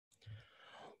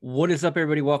What is up,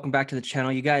 everybody? Welcome back to the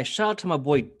channel. You guys, shout out to my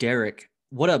boy Derek.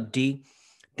 What up, D?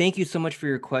 Thank you so much for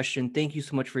your question. Thank you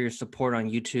so much for your support on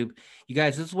YouTube. You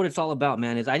guys, this is what it's all about,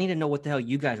 man, is I need to know what the hell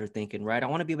you guys are thinking, right? I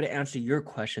want to be able to answer your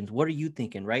questions. What are you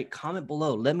thinking, right? Comment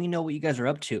below. Let me know what you guys are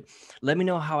up to. Let me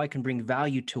know how I can bring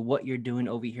value to what you're doing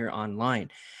over here online.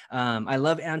 I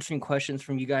love answering questions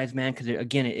from you guys, man, because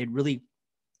again, it really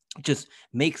just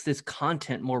makes this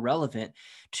content more relevant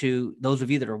to those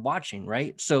of you that are watching,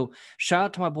 right? So shout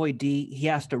out to my boy D. He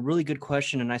asked a really good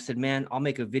question, and I said, man, I'll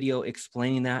make a video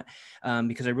explaining that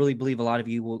because I really believe a lot of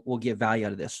you will get value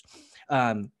out of this.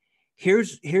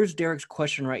 Here's Derek's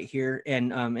question right here,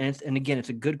 and again, it's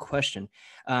a good question.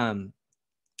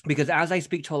 Because as I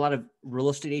speak to a lot of real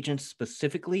estate agents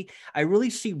specifically, I really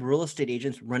see real estate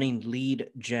agents running lead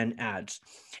gen ads.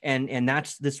 And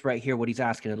that's this right here, what he's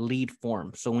asking, a lead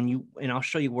form. So when you, and I'll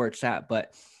show you where it's at,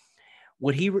 but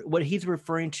what he's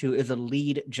referring to is a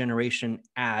lead generation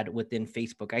ad within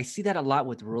Facebook. I see that a lot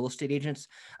with real estate agents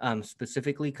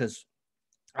specifically, because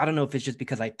I don't know if it's just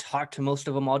because I talk to most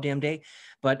of them all damn day,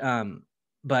 but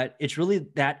it's really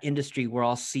that industry where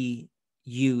I'll see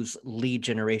use lead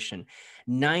generation.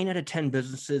 9 out of 10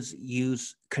 businesses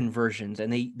use conversions,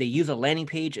 and they use a landing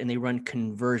page and they run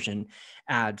conversion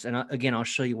ads. And again, I'll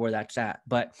show you where that's at.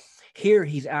 But here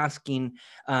he's asking,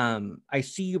 I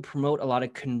see you promote a lot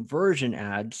of conversion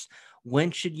ads. When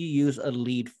should you use a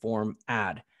lead form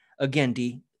ad? Again,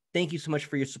 D, thank you so much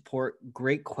for your support.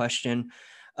 Great question.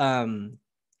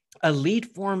 A lead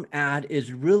form ad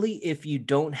is really if you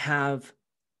don't have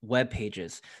web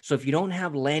pages. So if you don't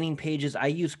have landing pages, I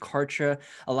use Kartra.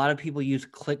 A lot of people use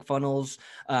ClickFunnels.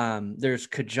 There's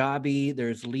Kajabi,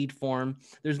 there's Leadform.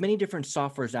 There's many different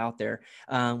softwares out there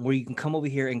where you can come over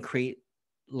here and create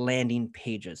landing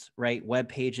pages, right? Web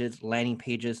pages, landing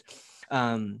pages.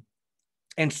 And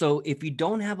so if you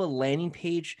don't have a landing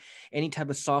page, any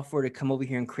type of software to come over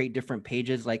here and create different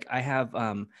pages, like I have,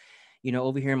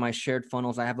 over here in my shared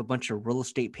funnels, I have a bunch of real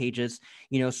estate pages,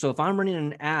 so if I'm running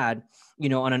an ad,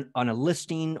 on a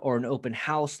listing or an open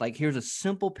house, like here's a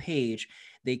simple page,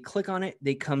 they click on it,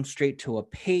 they come straight to a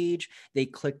page, they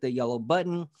click the yellow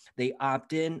button, they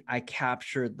opt in, I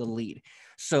capture the lead.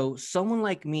 So someone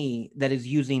like me that is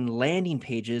using landing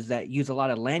pages, that use a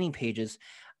lot of landing pages,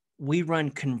 we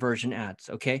run conversion ads.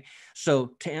 Okay.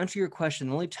 So to answer your question,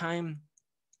 the only time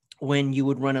when you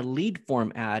would run a lead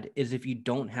form ad is if you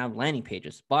don't have landing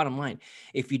pages. Bottom line,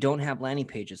 if you don't have landing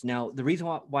pages. Now, the reason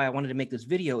why I wanted to make this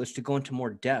video is to go into more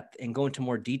depth and go into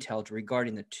more details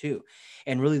regarding the two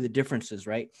and really the differences,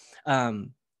 right?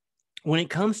 When it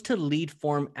comes to lead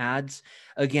form ads,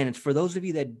 again, it's for those of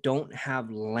you that don't have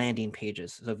landing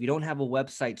pages. So if you don't have a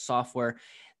website software,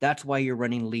 that's why you're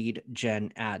running lead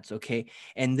gen ads, okay?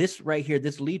 And this right here,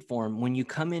 this lead form, when you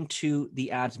come into the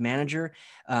ads manager,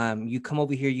 you come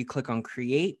over here, you click on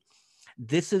create.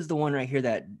 This is the one right here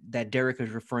that Derek is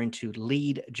referring to,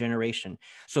 lead generation.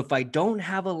 So if I don't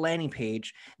have a landing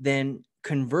page, then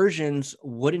conversions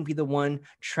wouldn't be the one,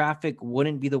 traffic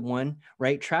wouldn't be the one,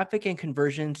 right? Traffic and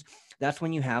conversions, that's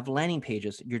when you have landing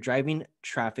pages. You're driving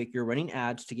traffic, you're running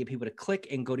ads to get people to click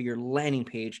and go to your landing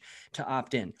page to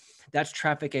opt in. That's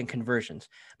traffic and conversions.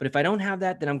 But if I don't have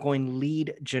that, then I'm going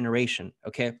lead generation,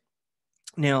 okay?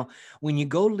 Now, when you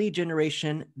go lead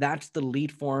generation, that's the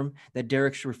lead form that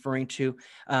Derek's referring to.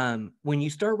 When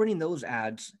you start running those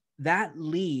ads, that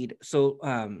lead, so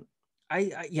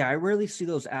I rarely see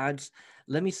those ads.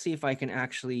 Let me see if I can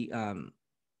actually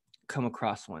come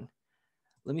across one.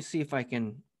 Let me see if I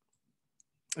can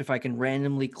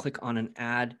randomly click on an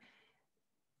ad,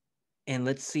 and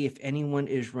let's see if anyone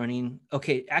is running.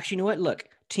 Okay, actually, you know what? Look,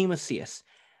 Team Macias.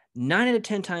 9 out of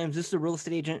 10 times, this is a real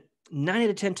estate agent. 9 out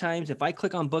of 10 times, if I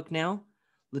click on book now,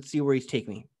 let's see where he's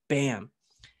taking me. Bam.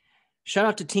 Shout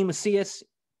out to Team Macias.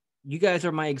 You guys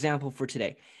are my example for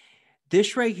today.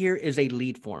 This right here is a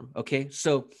lead form. Okay.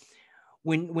 So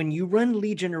when you run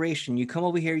lead generation, you come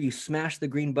over here, you smash the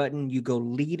green button, you go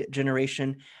lead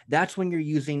generation. That's when you're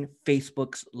using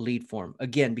Facebook's lead form.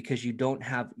 Again, because you don't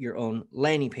have your own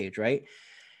landing page, right?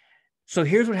 So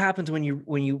here's what happens when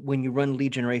you run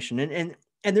lead generation. And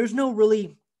there's no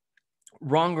really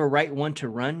wrong or right one to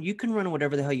run. You can run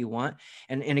whatever the hell you want.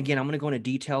 And again, I'm going to go into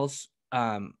details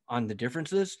on the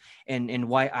differences and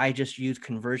why I just use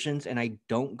conversions and I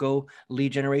don't go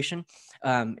lead generation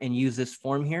and use this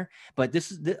form here. But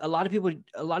this is a lot of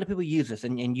people use this,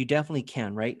 and you definitely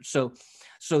can, right? So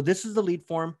this is the lead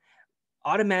form.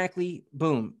 Automatically,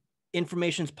 boom,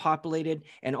 information's populated,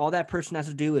 and all that person has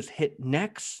to do is hit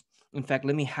next. In fact,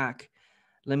 let me hack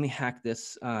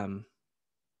this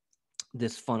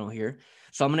this funnel here.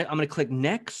 So I'm gonna click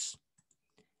next,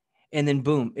 And then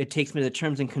boom, it takes me to the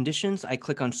terms and conditions. I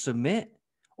click on submit,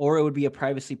 or it would be a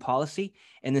privacy policy,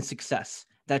 and then success.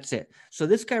 That's it. So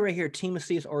this guy right here,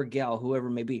 Timothy or gal, whoever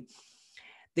it may be,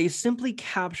 they simply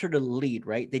captured a lead,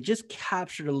 right? They just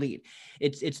captured a lead.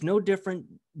 It's no different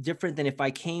than if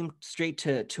I came straight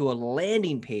to a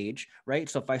landing page, right?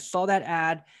 So if I saw that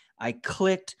ad, I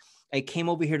clicked, I came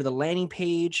over here to the landing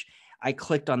page, I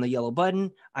clicked on the yellow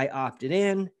button, I opted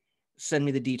in, send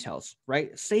me the details,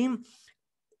 right? Same,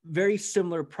 very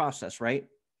similar process, right?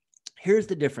 Here's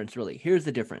the difference, really. Here's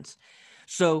the difference.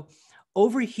 So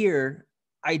over here,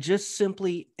 I just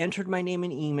simply entered my name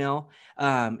and email,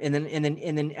 and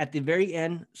then at the very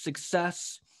end,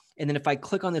 success. And then if I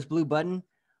click on this blue button,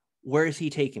 where is he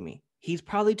taking me? He's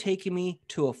probably taking me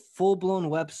to a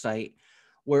full-blown website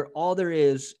where all there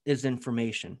is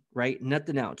information, right?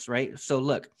 Nothing else, right? So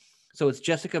look, so it's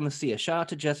Jessica Macia. Shout out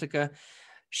to Jessica.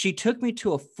 She took me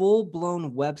to a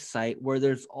full-blown website where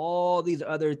there's all these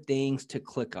other things to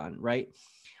click on, right?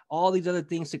 All these other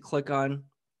things to click on.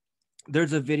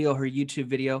 There's a video, her YouTube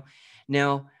video.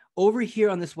 Now, over here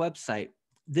on this website,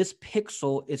 this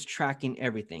pixel is tracking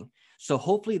everything. So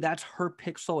hopefully that's her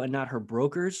pixel and not her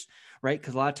broker's, right?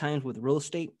 Because a lot of times with real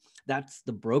estate, that's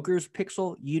the broker's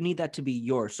pixel. You need that to be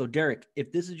yours. So Derek,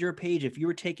 if this is your page, if you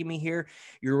were taking me here,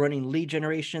 you're running lead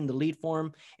generation, the lead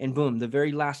form, and boom, the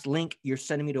very last link, you're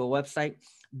sending me to a website.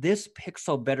 This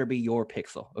pixel better be your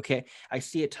pixel, okay? I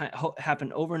see it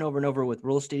happen over and over and over with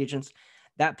real estate agents.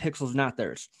 That pixel is not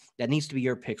theirs. That needs to be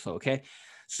your pixel, okay?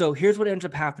 So here's what ends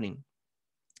up happening.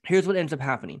 Here's what ends up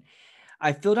happening.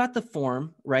 I filled out the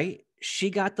form, right? She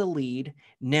got the lead.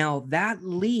 Now that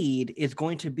lead is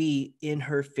going to be in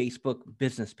her Facebook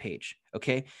business page,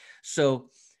 okay? So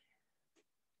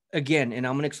again, and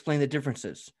I'm going to explain the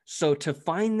differences. So to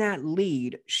find that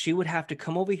lead, she would have to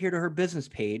come over here to her business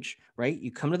page, right?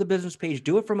 You come to the business page,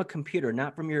 do it from a computer,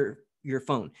 not from your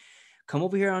phone. Come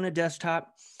over here on a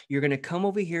desktop. You're going to come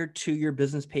over here to your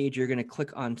business page. You're going to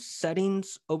click on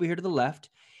settings over here to the left.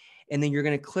 And then you're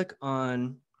going to click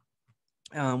on,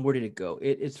 where did it go?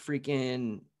 It's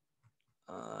freaking,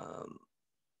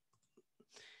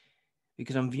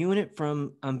 because I'm viewing it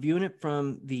from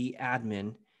the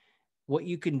admin. What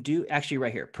you can do, actually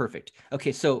right here, perfect.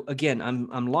 Okay, so again,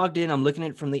 I'm logged in. I'm looking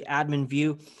at it from the admin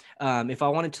view. If I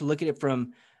wanted to look at it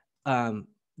from the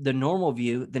normal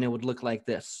view, then it would look like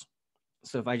this.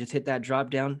 So if I just hit that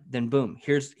drop down, then boom,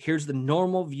 here's the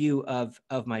normal view of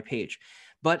my page.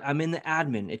 But I'm in the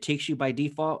admin. It takes you by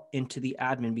default into the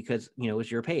admin because,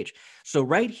 it's your page. So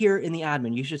right here in the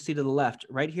admin, you should see to the left,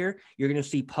 right here, you're going to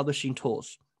see publishing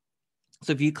tools.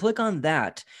 So if you click on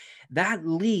that, that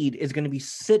lead is going to be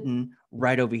sitting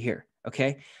right over here.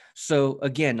 Okay. So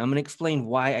again, I'm going to explain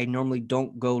why I normally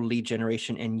don't go lead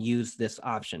generation and use this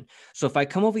option. So if I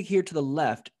come over here to the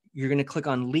left, you're going to click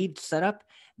on lead setup.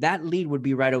 That lead would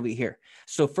be right over here.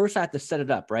 So first I have to set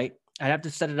it up, right? I have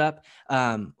to set it up.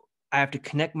 I have to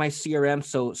connect my CRM.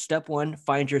 So step one,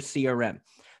 find your CRM.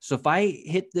 So if I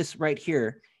hit this right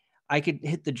here, I could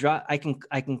hit the drop. I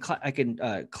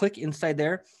can click inside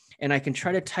there, and I can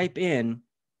try to type in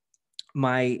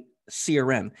my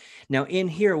CRM. Now in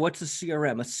here, what's a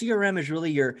CRM? A CRM is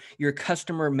really your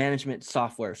customer management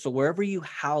software. So wherever you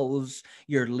house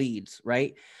your leads,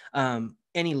 right?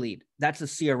 Any lead, that's a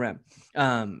CRM.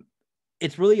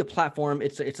 It's really a platform.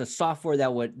 It's a software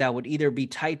that would either be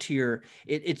tied to your,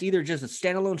 it's either just a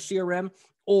standalone CRM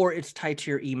or it's tied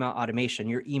to your email automation,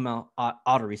 your email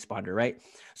autoresponder, right?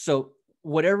 So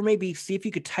whatever may be, see if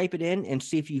you could type it in and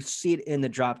see if you see it in the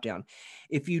dropdown.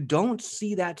 If you don't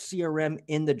see that CRM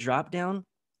in the dropdown,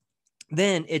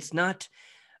 then it's not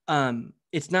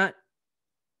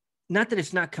not that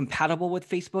it's not compatible with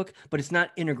Facebook, but it's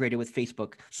not integrated with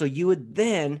Facebook. So you would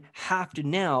then have to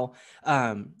now,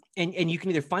 and you can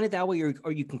either find it that way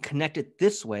or you can connect it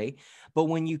this way. But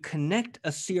when you connect a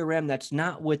CRM that's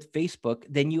not with Facebook,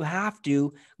 then you have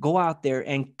to go out there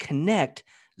and connect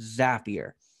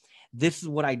Zapier. This is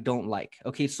what I don't like.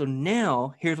 Okay, so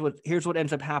now here's what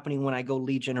ends up happening when I go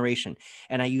lead generation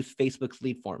and I use Facebook's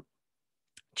lead form.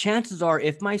 Chances are,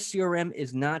 if my CRM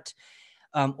is not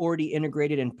already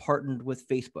integrated and partnered with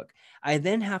Facebook, I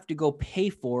then have to go pay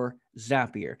for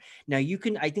Zapier. Now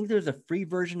I think there's a free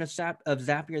version of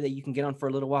Zapier that you can get on for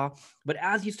a little while, but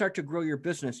as you start to grow your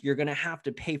business, you're going to have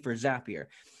to pay for Zapier.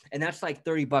 And that's like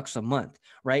 $30 a month,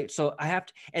 right? So I have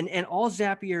to, and all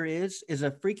Zapier is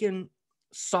a freaking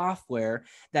software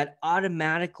that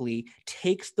automatically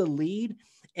takes the lead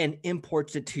and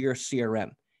imports it to your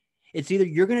CRM. It's either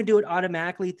you're going to do it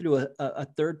automatically through a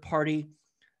third-party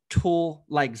tool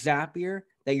like Zapier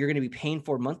that you're going to be paying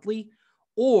for monthly,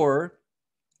 or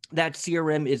that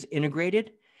CRM is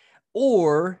integrated,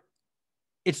 or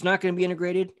it's not going to be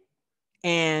integrated,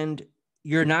 and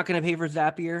you're not going to pay for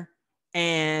Zapier,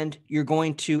 and you're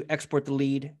going to export the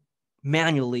lead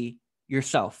manually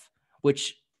yourself,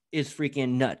 which is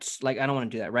freaking nuts. Like, I don't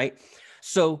want to do that, right?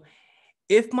 So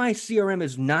if my CRM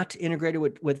is not integrated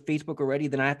with Facebook already,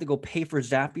 then I have to go pay for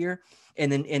Zapier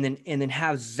and then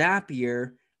have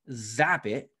Zapier zap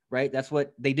it, right? That's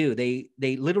what they do.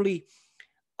 They literally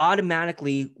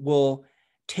automatically will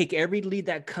take every lead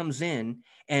that comes in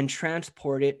and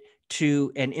transport it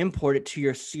to and import it to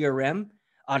your CRM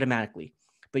automatically.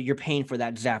 But you're paying for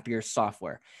that Zapier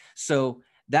software. So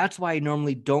that's why I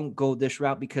normally don't go this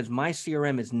route, because my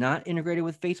CRM is not integrated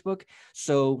with Facebook.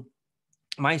 So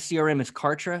my CRM is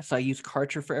Kartra. So I use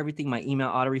Kartra for everything, my email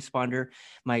autoresponder,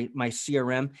 my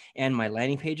CRM, and my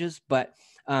landing pages. But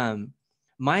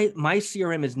my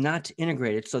CRM is not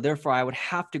integrated. So therefore I would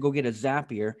have to go get a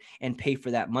Zapier and pay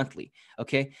for that monthly.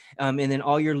 Okay. And then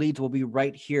all your leads will be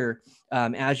right here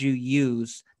as you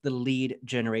use the lead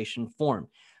generation form.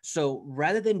 So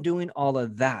rather than doing all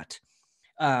of that,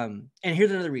 and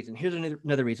here's another reason. Here's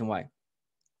another reason why.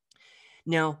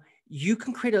 Now, you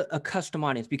can create a custom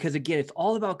audience, because again, it's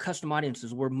all about custom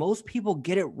audiences. Where most people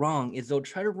get it wrong is they'll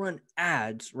try to run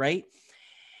ads, right?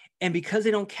 And because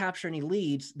they don't capture any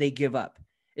leads, they give up.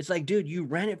 It's like, dude, you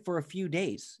ran it for a few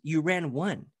days. You ran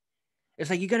one. It's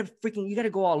like, you got to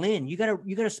go all in. You got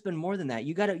to spend more than that.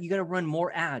 You got to run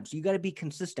more ads. You got to be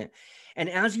consistent. And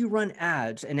as you run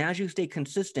ads and as you stay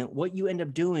consistent, what you end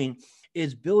up doing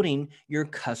is building your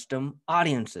custom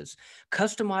audiences.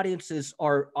 Custom audiences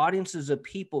are audiences of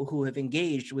people who have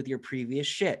engaged with your previous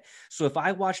shit. So if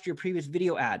I watched your previous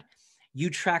video ad, you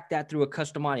track that through a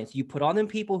custom audience. You put all them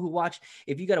people who watch.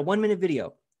 If you got a 1-minute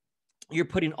video, you're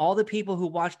putting all the people who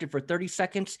watched it for 30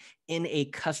 seconds in a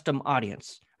custom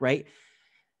audience, right?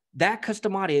 That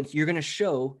custom audience, you're going to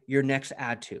show your next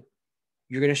ad to.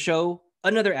 You're going to show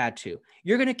another ad to.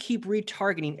 You're going to keep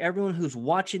retargeting everyone who's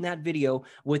watching that video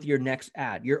with your next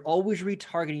ad. You're always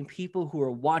retargeting people who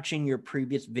are watching your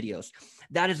previous videos.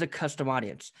 That is a custom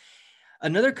audience.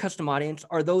 Another custom audience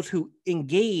are those who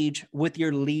engage with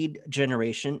your lead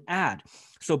generation ad.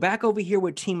 So back over here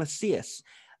with Team Asias,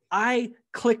 I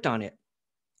clicked on it.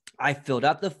 I filled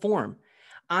out the form.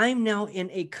 I'm now in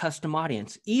a custom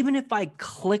audience. Even if I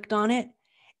clicked on it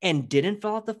and didn't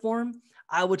fill out the form,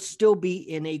 I would still be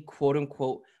in a quote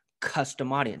unquote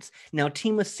custom audience. Now,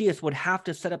 Team Asias would have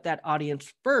to set up that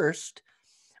audience first,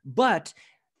 but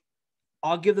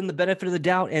I'll give them the benefit of the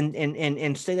doubt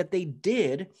and say that they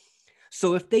did.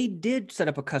 So if they did set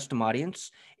up a custom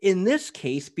audience, in this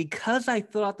case, because I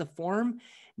filled out the form,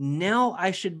 now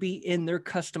I should be in their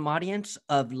custom audience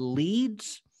of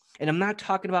leads. And I'm not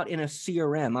talking about in a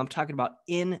CRM. I'm talking about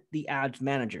in the ads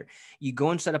manager. You go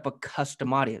and set up a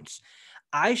custom audience.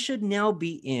 I should now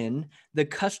be in the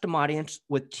custom audience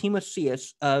with Team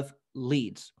Asias of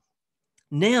leads.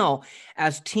 Now,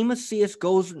 as Team Asias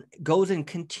goes and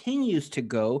continues to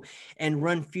go and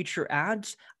run future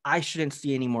ads, I shouldn't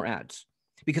see any more ads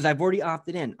because I've already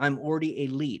opted in. I'm already a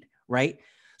lead, right?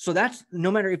 So that's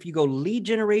no matter if you go lead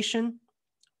generation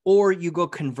or you go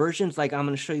conversions, like I'm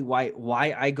going to show you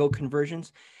why I go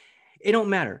conversions. It don't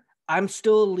matter. I'm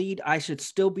still a lead. I should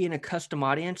still be in a custom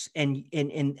audience, and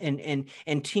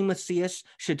Team Asias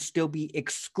should still be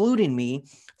excluding me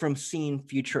from seeing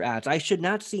future ads. I should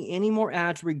not see any more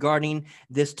ads regarding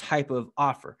this type of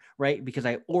offer, right? Because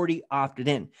I already opted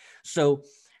in. So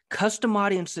custom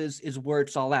audiences is where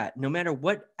it's all at. No matter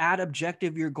what ad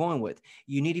objective you're going with,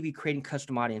 you need to be creating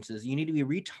custom audiences. You need to be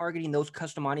retargeting those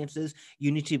custom audiences.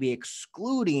 You need to be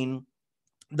excluding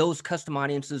those custom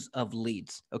audiences of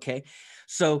leads. Okay.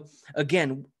 So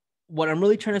again, what I'm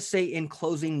really trying to say in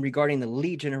closing regarding the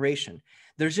lead generation,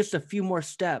 there's just a few more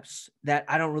steps that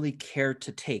I don't really care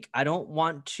to take. I don't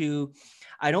want to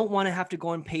have to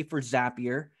go and pay for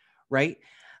Zapier, right?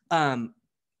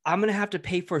 I'm going to have to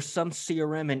pay for some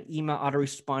CRM and email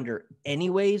autoresponder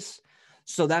anyways.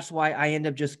 So that's why I end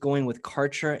up just going with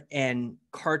Kartra, and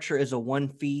Kartra is a one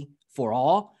fee for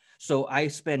all. So I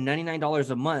spend $99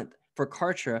 a month for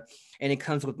Kartra, and it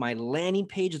comes with my landing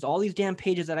pages, all these damn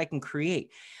pages that I can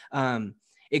create.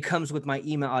 It comes with my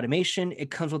email automation. It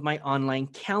comes with my online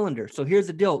calendar. So here's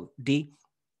the deal, D.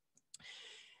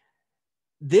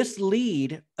 This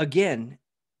lead, again,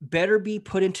 better be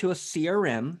put into a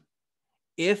CRM.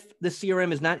 If the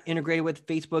CRM is not integrated with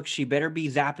Facebook, she better be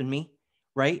zapping me,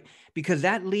 right? Because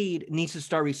that lead needs to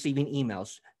start receiving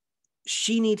emails.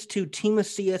 She needs to, Team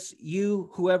Asias,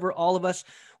 you, whoever, all of us,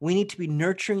 we need to be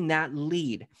nurturing that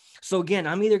lead. So again,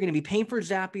 I'm either going to be paying for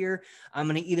Zapier, I'm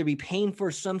going to either be paying for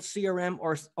some CRM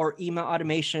or email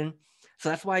automation. So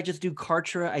that's why I just do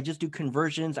Kartra. I just do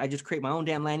conversions. I just create my own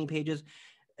damn landing pages.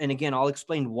 and again, I'll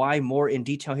explain why more in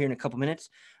detail here in a couple minutes.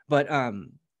 But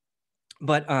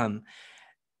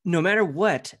no matter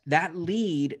what, that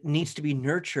lead needs to be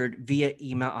nurtured via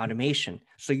email automation.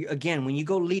 So again, when you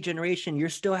go lead generation, you're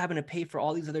still having to pay for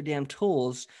all these other damn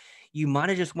tools. You might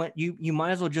have just you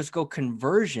might as well just go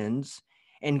conversions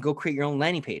and go create your own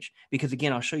landing page, because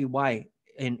again, I'll show you why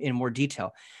in more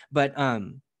detail. But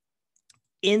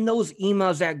in those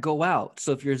emails that go out,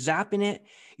 so if you're zapping it,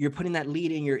 you're putting that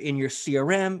lead in your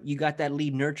CRM, you got that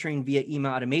lead nurturing via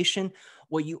email automation.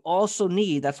 What you also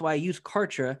need, that's why I use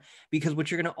Kartra, because what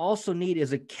you're going to also need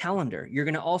is a calendar. You're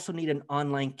going to also need an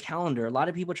online calendar. A lot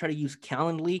of people try to use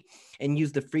Calendly and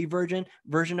use the free version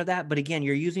of that. But again,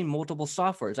 you're using multiple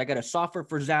softwares. I got a software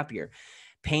for Zapier,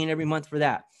 paying every month for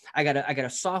that. I got a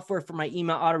software for my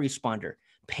email autoresponder,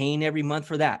 paying every month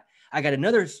for that. I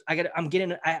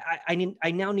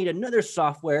now need another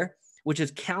software, which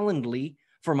is Calendly,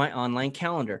 for my online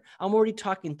calendar. I'm already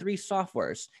talking 3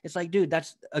 softwares. It's like, dude,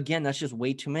 that's just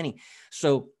way too many.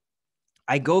 So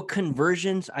I go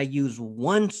conversions. I use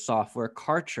one software,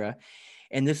 Kartra,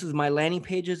 and this is my landing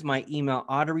pages, my email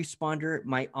autoresponder,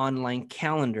 my online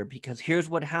calendar, because here's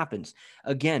what happens.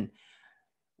 Again,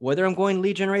 whether I'm going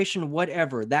lead generation,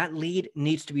 whatever, that lead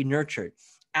needs to be nurtured.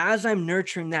 As I'm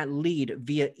nurturing that lead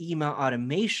via email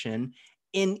automation,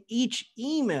 in each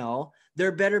email,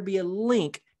 there better be a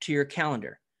link to your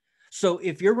calendar. So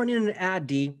if you're running an ad,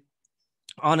 D,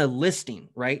 on a listing,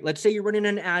 right? Let's say you're running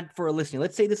an ad for a listing.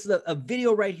 Let's say this is a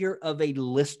video right here of a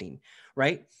listing,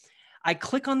 right? I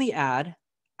click on the ad.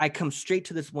 I come straight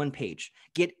to this one page,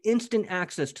 get instant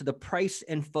access to the price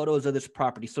and photos of this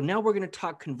property. So now we're going to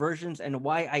talk conversions and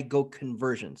why I go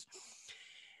conversions.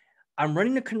 I'm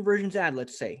running a conversions ad,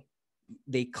 let's say.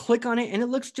 They click on it and it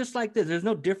looks just like this. There's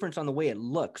no difference on the way it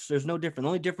looks. There's no difference. The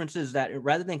only difference is that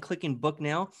rather than clicking book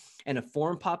now and a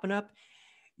form popping up,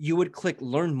 you would click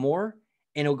learn more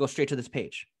and it'll go straight to this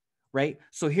page, right?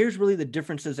 So here's really the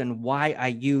differences and why I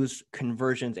use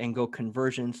conversions and go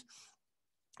conversions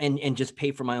and just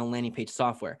pay for my own landing page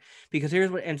software. Because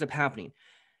here's what ends up happening.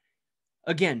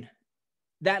 Again,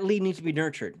 that lead needs to be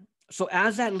nurtured. So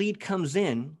as that lead comes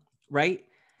in, right?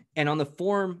 And on the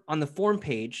form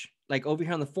page, like over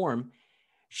here on the form,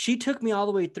 she took me all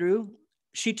the way through.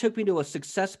 She took me to a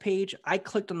success page. I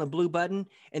clicked on the blue button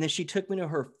and then she took me to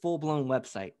her full-blown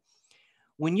website.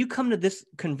 When you come to this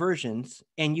conversions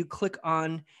and you click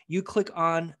on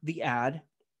the ad,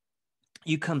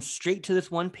 you come straight to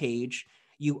this one page,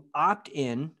 you opt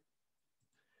in,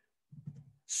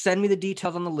 send me the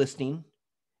details on the listing.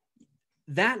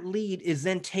 That lead is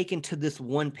then taken to this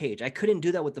one page. I couldn't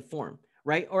do that with the form,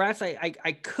 right? Or actually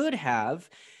I could have,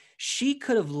 she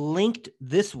could have linked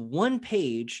this one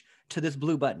page to this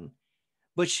blue button,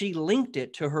 but she linked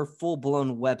it to her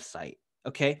full-blown website,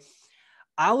 okay?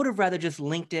 I would have rather just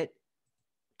linked it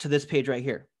to this page right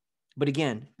here. But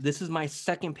again, this is my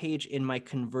second page in my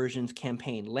conversions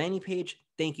campaign. Landing page,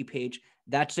 thank you page,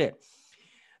 that's it.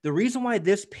 The reason why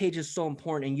this page is so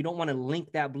important and you don't want to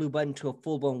link that blue button to a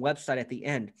full-blown website at the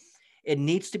end, it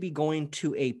needs to be going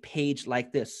to a page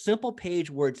like this, simple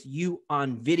page where it's you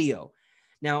on video.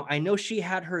 Now, I know she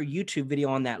had her YouTube video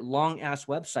on that long-ass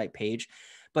website page,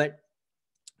 but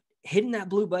hitting that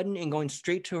blue button and going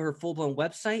straight to her full-blown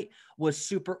website was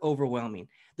super overwhelming.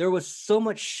 There was so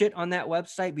much shit on that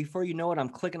website. Before you know it, I'm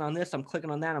clicking on this, I'm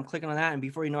clicking on that, I'm clicking on that, and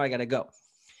before you know it, I got to go.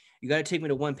 You got to take me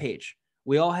to one page.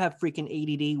 We all have freaking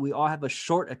ADD. We all have a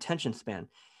short attention span.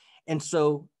 And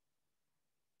so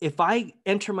if I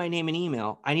enter my name and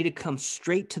email, I need to come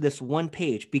straight to this one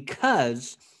page,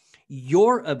 because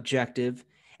your objective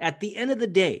at the end of the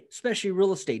day, especially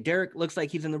real estate, Derek looks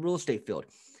like he's in the real estate field.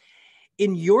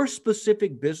 In your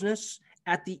specific business,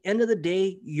 at the end of the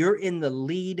day, you're in the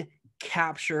lead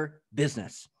capture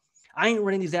business. I ain't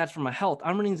running these ads for my health.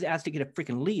 I'm running these ads to get a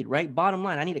freaking lead, right? Bottom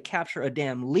line, I need to capture a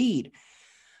damn lead.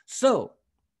 So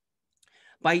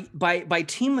by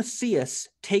Team Macias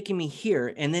taking me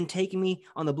here and then taking me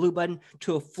on the blue button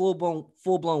to a full-blown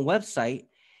website,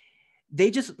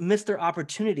 they just missed their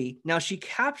opportunity. Now, she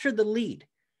captured the lead,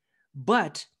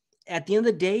 but at the end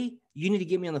of the day, you need to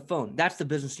get me on the phone. That's the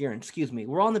business you're in. Excuse me.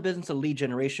 We're all in the business of lead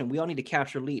generation. We all need to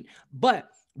capture lead. But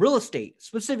real estate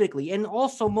specifically, and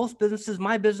also most businesses,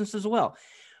 my business as well,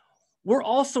 we're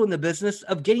also in the business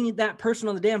of getting that person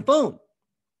on the damn phone.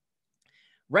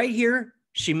 Right here,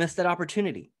 she missed that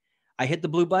opportunity. I hit the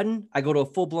blue button. I go to a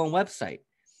full-blown website.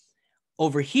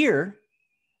 Over here,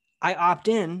 I opt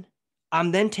in.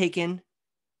 I'm then taken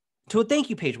to a thank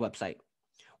you page website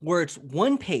where it's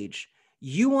one page,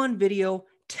 you on video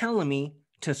telling me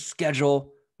to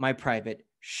schedule my private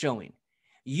showing.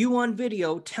 you on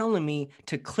video telling me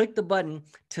to click the button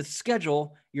to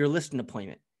schedule your listing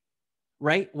appointment,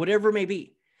 right? Whatever it may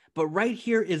be. But right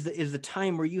here is the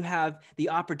time where you have the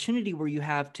opportunity where you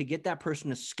have to get that person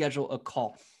to schedule a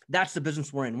call. That's the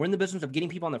business we're in. We're in the business of getting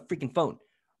people on the freaking phone,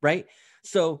 right?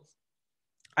 So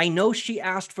I know she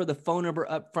asked for the phone number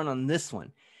up front on this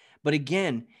one. But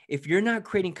again, if you're not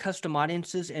creating custom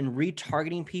audiences and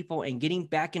retargeting people and getting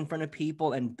back in front of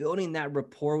people and building that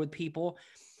rapport with people,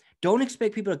 don't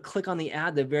expect people to click on the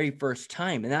ad the very first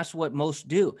time. And that's what most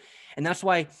do. And that's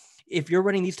why if you're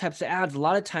running these types of ads, a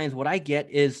lot of times what I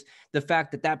get is the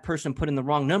fact that that person put in the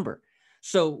wrong number.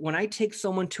 So when I take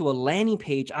someone to a landing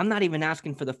page, I'm not even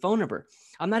asking for the phone number.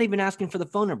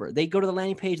 They go to the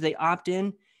landing page, they opt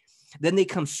in, then they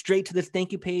come straight to this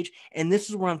thank you page. And this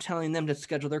is where I'm telling them to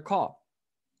schedule their call.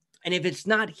 And if it's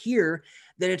not here,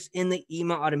 then it's in the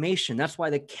email automation. That's why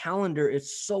the calendar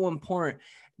is so important.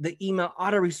 The email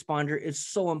autoresponder is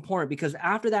so important because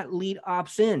after that lead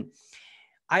opts in,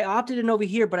 I opted in over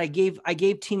here, but I gave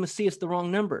Team Macias the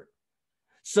wrong number.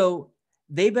 So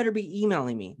they better be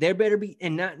emailing me. They better be,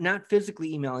 and not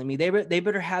physically emailing me. They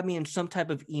better have me in some type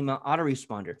of email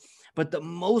autoresponder. But the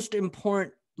most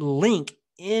important link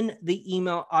in the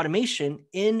email automation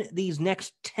in these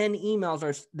next 10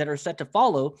 emails that are set to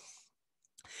follow,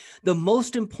 the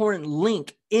most important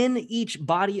link in each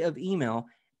body of email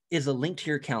is a link to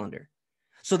your calendar.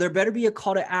 So there better be a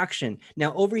call to action.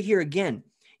 Now over here again,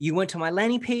 you went to my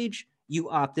landing page, you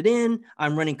opted in,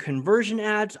 I'm running conversion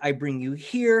ads, I bring you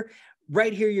here.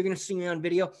 Right here, you're going to see me on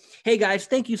video. Hey guys,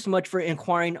 thank you so much for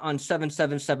inquiring on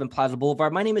 777 Plaza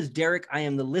Boulevard. My name is Derek. I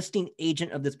am the listing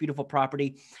agent of this beautiful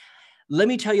property. Let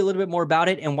me tell you a little bit more about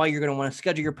it and why you're going to want to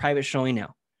schedule your private showing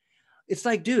now. It's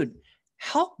like, dude,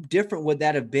 how different would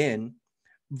that have been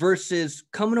versus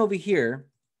coming over here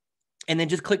and then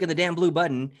just clicking the damn blue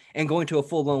button and going to a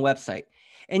full-blown website?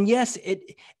 And yes,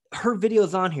 her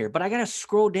video's on here, but I got to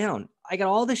scroll down. I got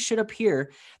all this shit up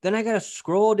here. Then I got to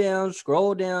scroll down,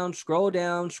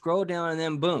 and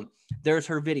then boom, there's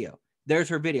her video.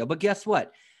 But guess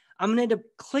what? I'm going to end up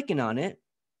clicking on it.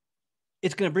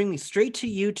 It's going to bring me straight to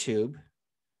YouTube.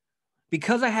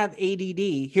 Because I have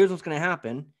ADD, here's what's going to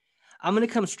happen. I'm going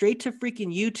to come straight to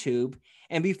freaking YouTube.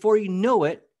 And before you know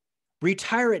it,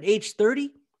 retire at age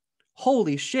 30.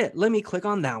 Holy shit. Let me click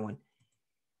on that one.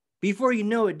 Before you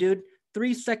know it, dude,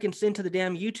 3 seconds into the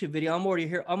damn YouTube video,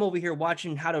 I'm over here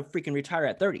watching how to freaking retire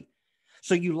at 30.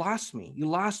 So you lost me.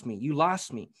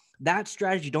 That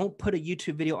strategy, don't put a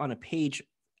YouTube video on a page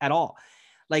at all.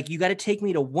 Like, you got to take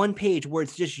me to one page where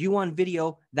it's just you on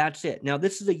video. That's it. Now,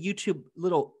 this is a YouTube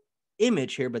little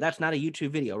image here, but that's not a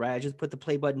YouTube video, right? I just put the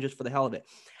play button just for the hell of it.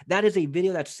 That is a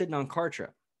video that's sitting on Kartra.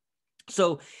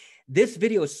 So this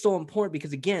video is so important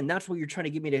because, again, that's what you're trying to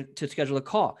get me to schedule a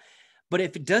call. But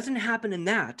if it doesn't happen in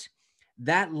that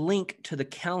link to the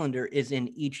calendar is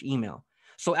in each email.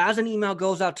 So as an email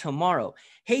goes out tomorrow,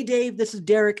 hey, Dave, this is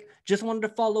Derek. Just wanted to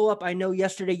follow up. I know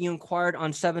yesterday you inquired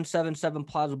on 777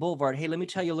 Plaza Boulevard. Hey, let me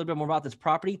tell you a little bit more about this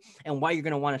property and why you're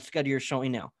going to want to schedule your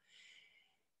showing now.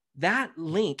 That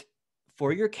link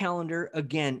for your calendar,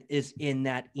 again, is in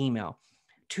that email.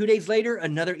 2 days later,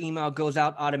 another email goes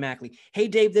out automatically. Hey,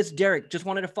 Dave, this is Derek. Just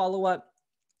wanted to follow up.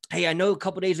 Hey, I know a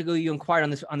couple days ago you inquired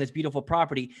on this beautiful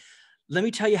property. Let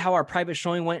me tell you how our private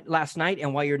showing went last night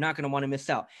and why you're not going to want to miss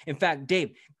out. In fact,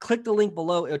 Dave, click the link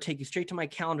below. It'll take you straight to my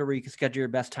calendar where you can schedule your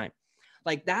best time.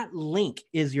 Like, that link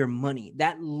is your money,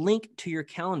 that link to your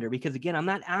calendar. Because again, I'm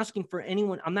not asking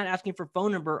for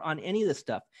phone number on any of this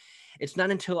stuff. It's not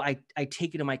until I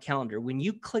take it to my calendar. When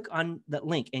you click on that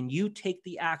link and you take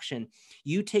the action,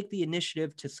 you take the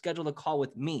initiative to schedule a call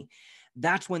with me,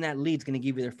 that's when that lead's going to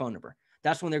give you their phone number.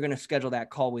 That's when they're going to schedule that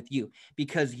call with you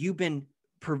because you've been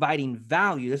providing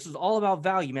value. This is all about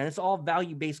value, man. It's all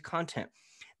value-based content.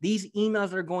 These emails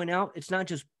that are going out, it's not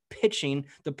just pitching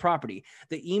the property.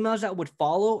 The emails that would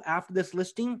follow after this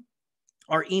listing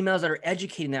are emails that are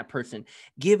educating that person,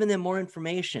 giving them more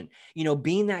information,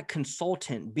 being that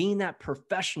consultant, being that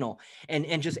professional,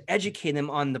 and just educating them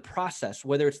on the process,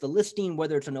 whether it's the listing,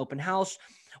 whether it's an open house,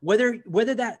 whether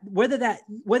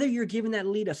you're giving that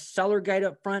lead a seller guide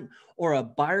up front or a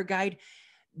buyer guide.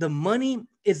 The money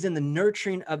is in the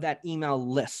nurturing of that email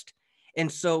list. And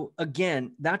so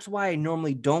again, that's why I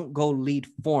normally don't go lead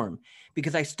form,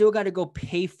 because I still got to go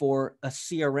pay for a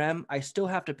CRM. I still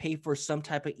have to pay for some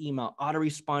type of email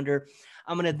autoresponder.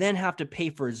 I'm going to then have to pay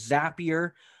for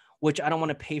Zapier, which I don't want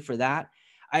to pay for that.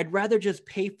 I'd rather just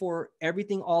pay for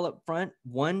everything all up front,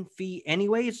 one fee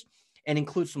anyways, and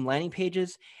include some landing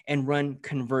pages and run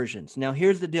conversions. Now,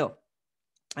 here's the deal.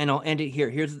 And I'll end it here.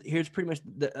 Here's pretty much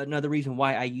another reason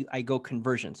why I go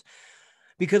conversions.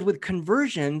 Because with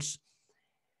conversions,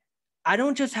 I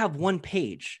don't just have one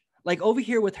page. Like over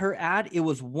here with her ad, it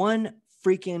was one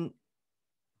freaking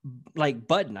like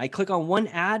button. I click on one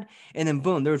ad and then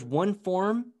boom, there's one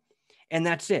form and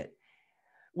that's it.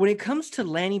 When it comes to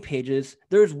landing pages,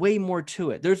 there's way more to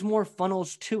it. There's more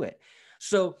funnels to it.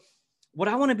 So what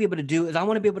I want to be able to do is I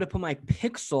want to be able to put my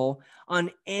pixel on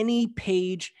any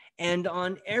page and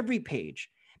on every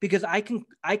page, because I can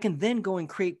then go and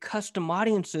create custom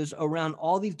audiences around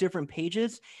all these different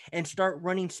pages and start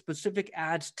running specific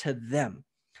ads to them.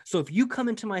 So if you come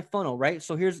into my funnel, right?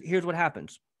 So here's what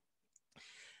happens.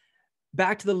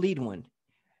 Back to the lead one.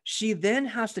 She then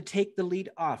has to take the lead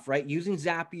off, right? Using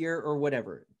Zapier or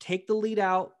whatever. Take the lead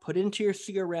out, put it into your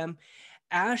CRM.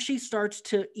 As she starts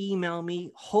to email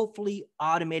me, hopefully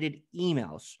automated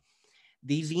emails.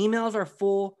 These emails are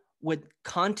full with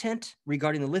content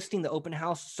regarding the listing, the open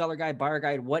house, seller guide, buyer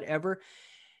guide, whatever.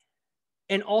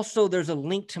 And also there's a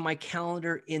link to my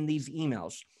calendar in these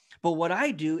emails. But what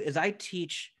I do is I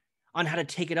teach on how to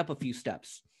take it up a few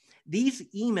steps. These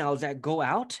emails that go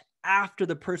out after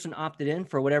the person opted in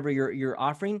for whatever you're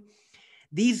offering,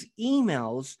 these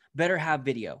emails better have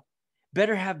video,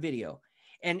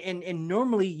 And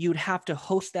normally you'd have to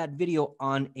host that video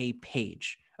on a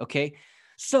page. Okay.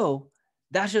 So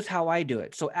that's just how I do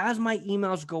it. So as my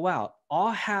emails go out,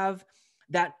 I'll have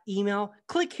that email,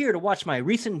 click here to watch my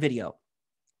recent video.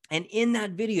 And in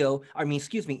that video,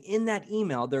 in that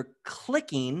email, they're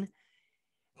clicking,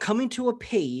 coming to a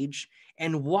page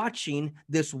and watching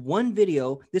this one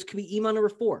video. This could be email number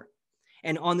 4.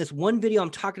 And on this one video,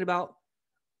 I'm talking about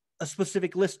a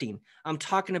specific listing. I'm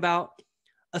talking about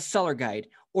a seller guide,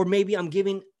 or maybe I'm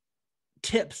giving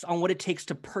tips on what it takes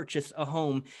to purchase a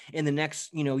home in the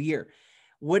next, year.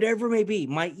 Whatever it may be,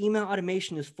 my email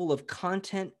automation is full of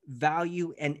content,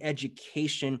 value, and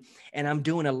education, and I'm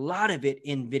doing a lot of it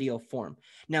in video form.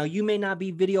 Now, you may not be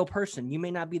a video person. You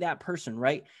may not be that person,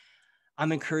 right?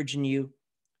 I'm encouraging you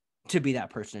to be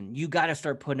that person. You got to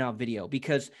start putting out video,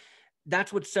 because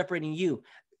that's what's separating you.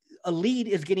 A lead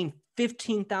is getting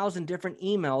 15,000 different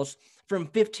emails from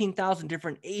 15,000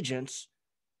 different agents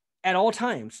at all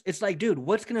times. It's like, dude,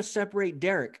 what's going to separate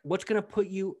Derek? What's going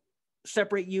to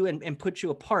separate you and put you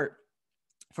apart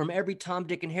from every Tom,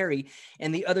 Dick, and Harry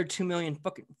and the other 2 million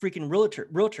freaking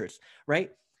realtors,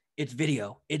 right? It's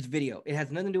video. It's video. It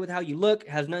has nothing to do with how you look. It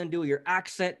has nothing to do with your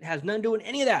accent. It has nothing to do with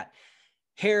any of that.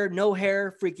 Hair, no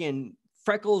hair, freaking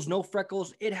freckles, no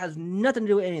freckles. It has nothing to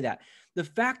do with any of that. The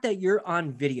fact that you're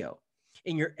on video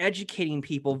and you're educating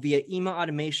people via email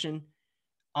automation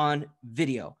on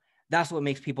video, that's what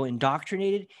makes people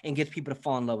indoctrinated and gets people to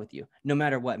fall in love with you. No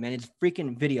matter what, man, it's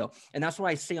freaking video. And that's what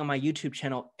I say on my YouTube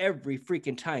channel every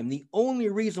freaking time. The only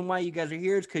reason why you guys are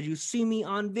here is because you see me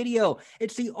on video.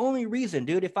 It's the only reason,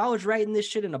 dude. If I was writing this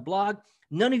shit in a blog,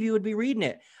 none of you would be reading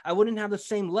it. I wouldn't have the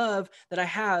same love that I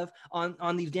have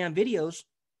on these damn videos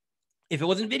if it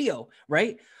wasn't video,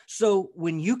 right? So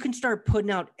when you can start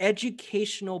putting out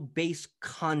educational based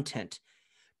content,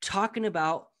 talking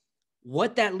about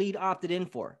what that lead opted in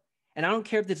for, and I don't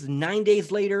care if this is 9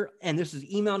 days later and this is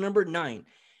email number 9,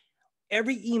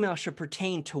 every email should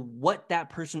pertain to what that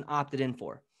person opted in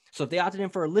for. So if they opted in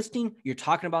for a listing, you're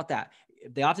talking about that.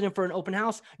 If they opted in for an open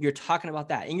house, you're talking about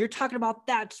that. And you're talking about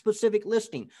that specific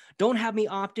listing. Don't have me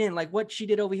opt in like what she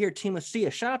did over here, Team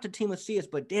Macias. Shout out to Team Macias,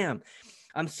 but damn,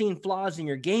 I'm seeing flaws in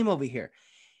your game over here.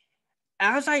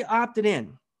 As I opted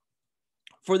in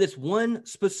for this one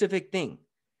specific thing,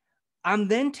 I'm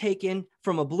then taken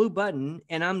from a blue button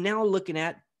and I'm now looking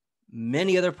at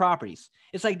many other properties.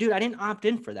 It's like, dude, I didn't opt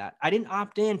in for that. I didn't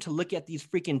opt in to look at these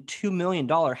freaking $2 million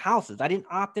houses. I didn't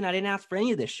opt in. I didn't ask for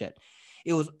any of this shit.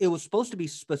 It was supposed to be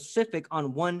specific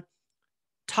on one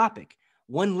topic,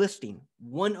 one listing,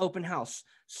 one open house,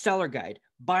 seller guide,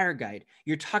 buyer guide.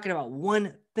 You're talking about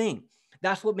one thing.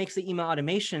 That's what makes the email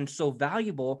automation so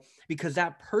valuable, because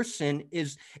that person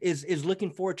is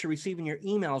looking forward to receiving your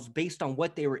emails based on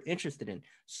what they were interested in,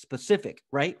 specific,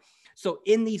 right? So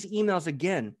in these emails,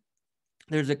 again,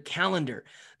 there's a calendar.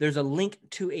 There's a link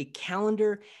to a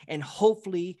calendar, and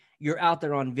hopefully you're out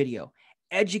there on video,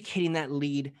 educating that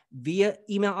lead via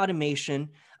email automation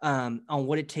on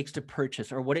what it takes to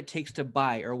purchase, or what it takes to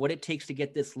buy, or what it takes to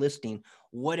get this listing,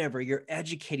 whatever. You're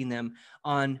educating them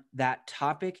on that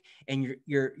topic, and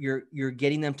you're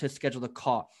getting them to schedule the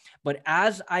call. But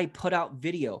as I put out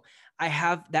video, I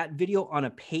have that video on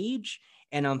a page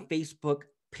and on Facebook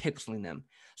pixeling them.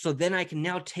 So then I can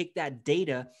now take that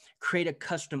data, create a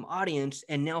custom audience,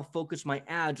 and now focus my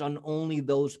ads on only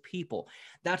those people.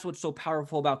 That's what's so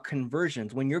powerful about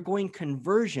conversions. When you're going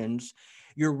conversions,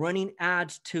 You're running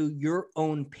ads to your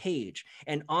own page.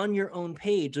 And on your own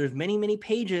page, there's many, many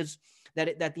pages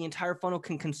that the entire funnel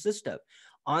can consist of.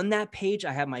 On that page,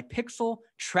 I have my pixel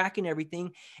tracking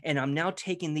everything. And I'm now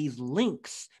taking these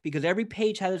links because every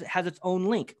page has its own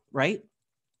link, right?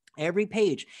 Every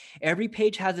page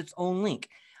has its own link.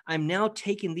 I'm now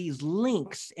taking these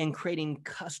links and creating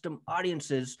custom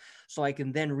audiences so I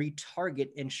can then retarget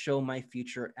and show my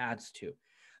future ads to.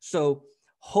 So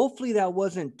hopefully that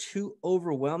wasn't too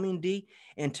overwhelming, D,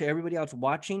 and to everybody else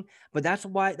watching. But that's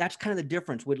kind of the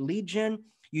difference with lead gen.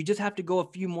 You just have to go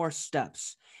a few more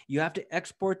steps. You have to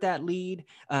export that lead.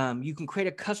 You can create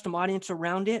a custom audience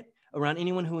around it, around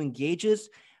anyone who engages,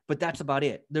 but that's about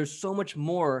it. There's so much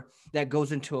more that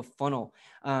goes into a funnel.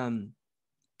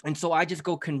 And so I just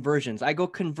go conversions. I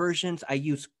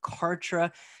use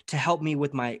Kartra to help me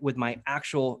with my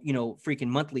actual, freaking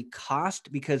monthly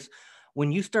cost, because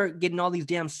when you start getting all these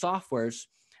damn softwares,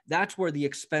 that's where the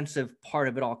expensive part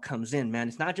of it all comes in, man.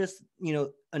 It's not just,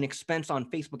 an expense on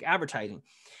Facebook advertising.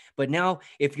 But now,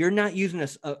 if you're not using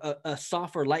a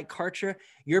software like Kartra,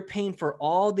 you're paying for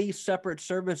all these separate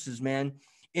services, man,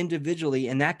 individually,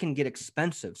 and that can get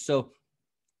expensive. So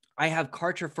I have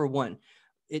Kartra for one.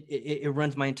 It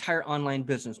runs my entire online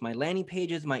business, my landing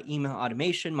pages, my email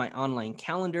automation, my online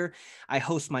calendar. I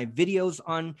host my videos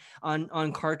on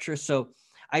Kartra. So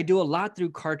I do a lot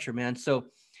through Kartra, man. So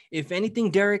if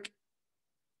anything, Derek,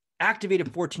 activate a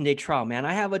 14-day trial, man.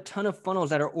 I have a ton of funnels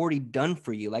that are already done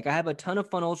for you. Like I have a ton of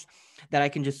funnels that I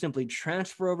can just simply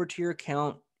transfer over to your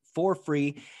account for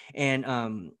free,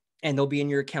 and they'll be in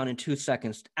your account in 2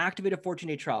 seconds. Activate a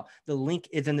 14-day trial. The link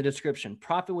is in the description.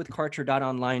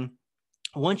 Profitwithkartra.online.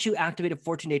 Once you activate a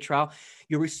 14-day trial,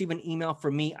 you'll receive an email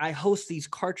from me. I host these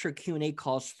Kartra Q&A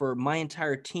calls for my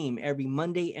entire team every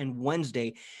Monday and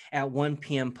Wednesday at 1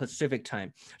 p.m. Pacific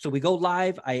time. So we go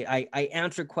live. I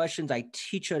answer questions. I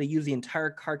teach you how to use the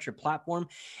entire Kartra platform,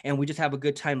 and we just have a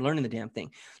good time learning the damn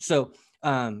thing. So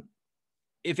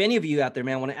if any of you out there,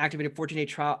 man, want to activate a 14-day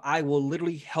trial, I will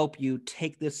literally help you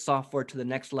take this software to the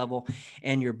next level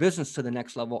and your business to the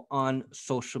next level on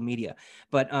social media.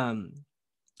 But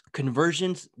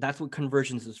conversions, that's what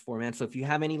conversions is for, man. So if you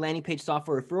have any landing page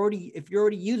software, if you're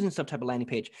already using some type of landing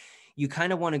page, you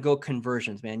kind of want to go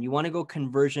conversions, man. You want to go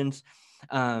conversions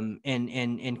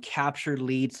and capture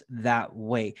leads that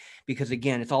way, because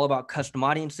again, it's all about custom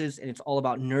audiences and it's all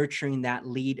about nurturing that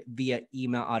lead via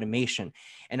email automation.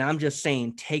 And I'm just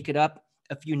saying, take it up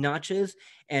a few notches,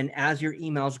 and as your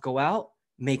emails go out,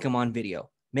 make them on video.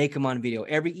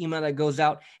 Every email that goes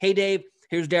out, hey Dave,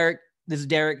 here's Derek. This is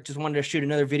Derek. Just wanted to shoot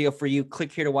another video for you.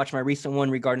 Click here to watch my recent one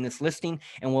regarding this listing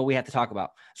and what we have to talk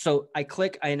about. So I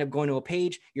click, I end up going to a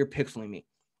page, you're pixeling me,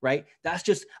 right? That's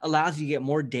just allows you to get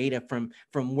more data from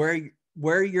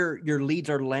where your leads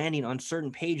are landing on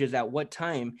certain pages at what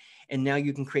time. And now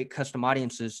you can create custom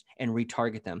audiences and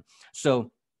retarget them.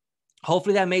 So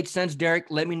hopefully that made sense, Derek.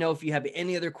 Let me know if you have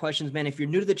any other questions, man. If you're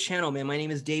new to the channel, man, my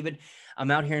name is David. I'm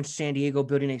out here in San Diego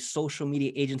building a social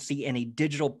media agency and a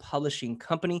digital publishing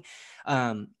company.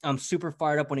 I'm super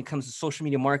fired up when it comes to social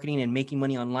media marketing and making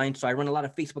money online. So I run a lot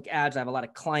of Facebook ads. I have a lot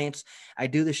of clients. I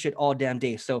do this shit all damn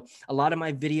day. So a lot of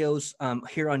my videos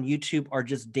here on YouTube are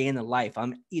just day in the life.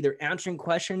 I'm either answering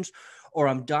questions or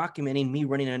I'm documenting me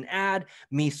running an ad,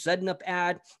 me setting up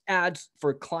ads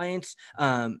for clients,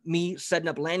 me setting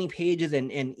up landing pages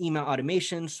and email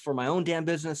automations for my own damn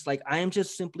business. Like I am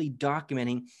just simply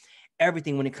documenting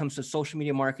everything when it comes to social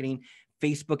media marketing,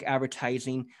 Facebook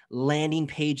advertising, landing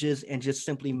pages, and just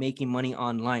simply making money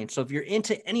online. So if you're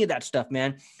into any of that stuff,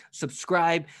 man,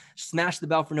 subscribe, smash the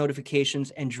bell for notifications,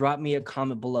 and drop me a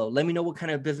comment below. Let me know what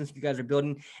kind of business you guys are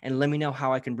building, and let me know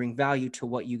how I can bring value to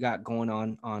what you got going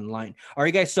on online. All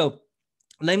right, guys. So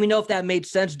let me know if that made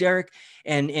sense, Derek.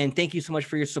 And thank you so much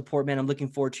for your support, man. I'm looking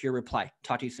forward to your reply.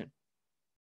 Talk to you soon.